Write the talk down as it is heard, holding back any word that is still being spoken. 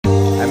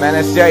man,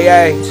 it's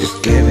J.A.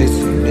 Just give it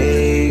to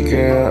me,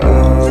 girl,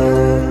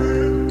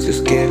 oh.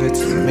 Just give it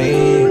to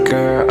me,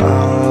 girl,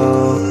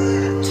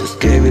 oh. Just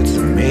give it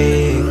to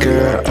me,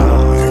 girl,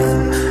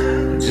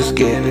 oh. Just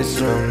give it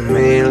to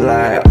me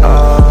like,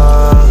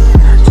 oh.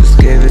 Just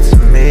give it to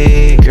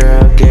me,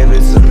 girl, give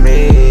it to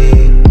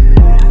me.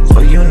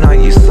 Oh, you know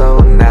you so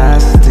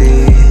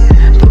nasty.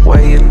 The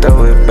way you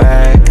throw it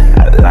back,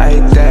 I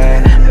like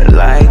that, I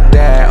like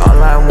that.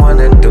 All I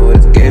wanna do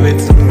is give it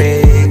to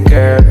me,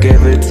 girl,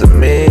 give it to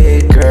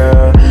me,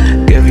 girl.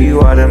 Give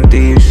you all them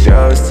deep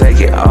shows, take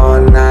it all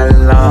night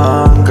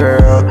long,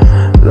 girl,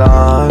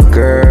 long,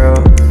 girl.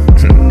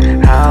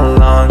 How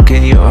long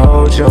can you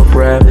hold your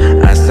breath?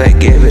 I say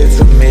give it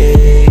to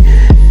me,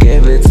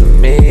 give it to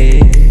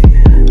me.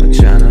 I'm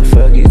tryna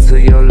fuck you till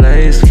your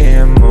legs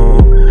can't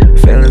move.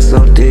 Feeling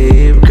so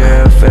deep,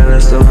 girl,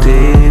 feeling so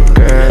deep,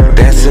 girl.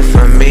 Dance it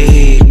for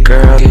me,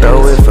 girl,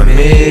 throw it for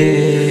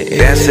me.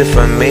 Dance it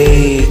for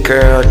me,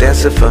 girl,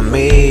 dance it for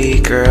me,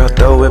 girl,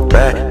 throw it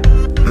back.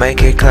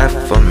 Make it clap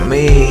for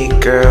me,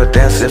 girl,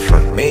 dance it for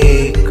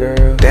me,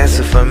 girl, dance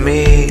it for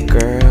me,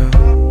 girl.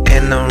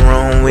 In the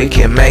room we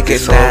can make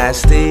it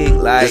nasty,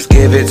 like just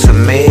give it to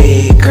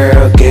me,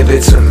 girl, give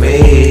it to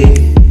me.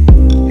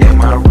 In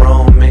my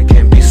room it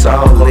can be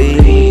so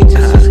lit.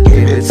 Just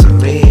give it to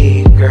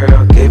me,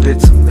 girl, give it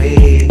to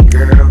me,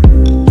 girl.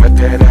 Put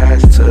that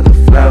ass to the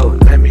floor,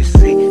 let me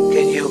see.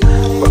 Can you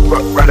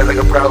run it like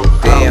a pro?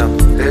 Damn.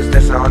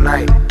 This all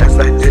night. That's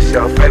like this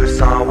your favorite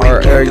song. We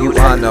Or can do you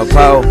that on the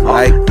pole,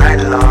 like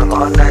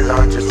all night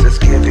long,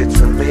 just give it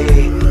to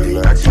me.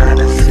 I'm trying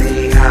to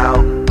see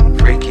how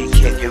freaky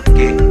can you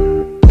get.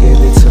 Give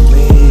it to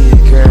me,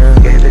 girl.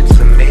 Give it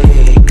to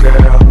me,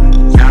 girl.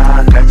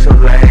 Nah, got your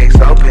legs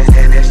open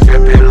and it's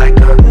dripping like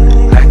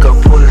a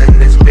pool in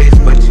this bitch,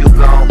 but you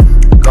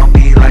gon'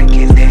 be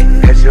liking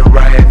it as you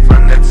ride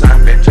from the top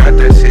and drop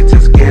that shit.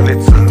 Just give it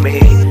to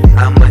me.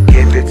 I'ma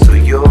give it to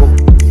you.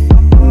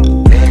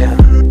 Damn.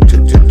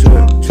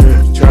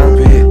 Drop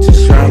it,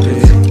 just drop it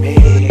to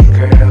me,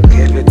 girl.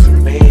 Give it to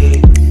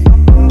me.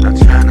 I'm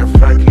tryna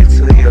fuck you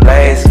till your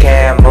legs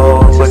can't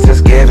move, but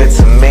just give it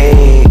to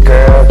me,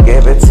 girl.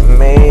 Give it to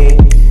me.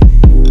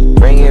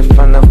 Bring it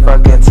from the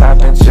fucking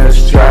top and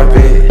just drop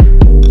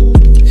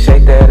it.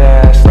 Shake that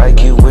ass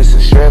like you was a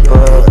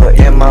stripper, but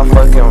in my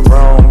fucking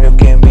room you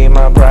can be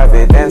my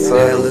private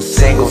dancer.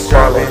 Single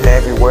dropping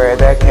everywhere,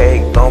 that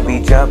cake gon'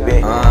 be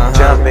jumping,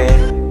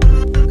 jumping.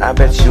 I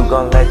bet you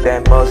gon' let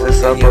that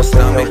Moses up your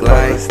stomach,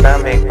 like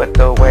stomach. But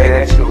the way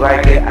that you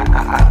like it,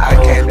 I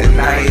can't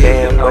deny it.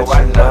 Damn, but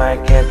you know I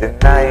can't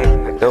deny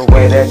it. The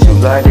way that you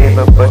like it,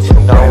 but you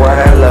know what,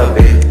 I love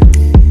it.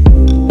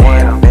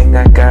 One thing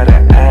I gotta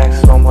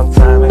ask one more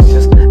time is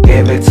just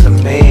give it to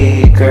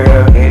me,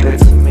 girl. Give it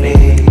to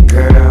me,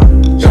 girl.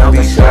 Don't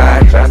be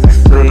shy, try to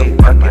sleep.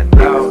 Fucking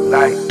low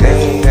like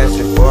this. Dance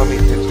it for me,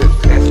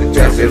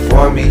 dance it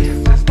for me.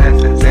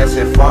 Dance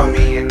it for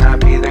me, and I'll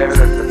be there.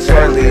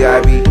 Surely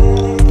I be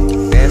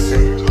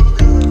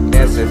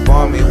dancing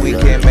for me. We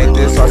can make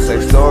this our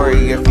sex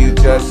story if you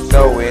just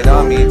throw it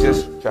on me.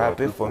 Just drop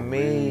it for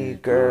me,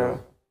 girl.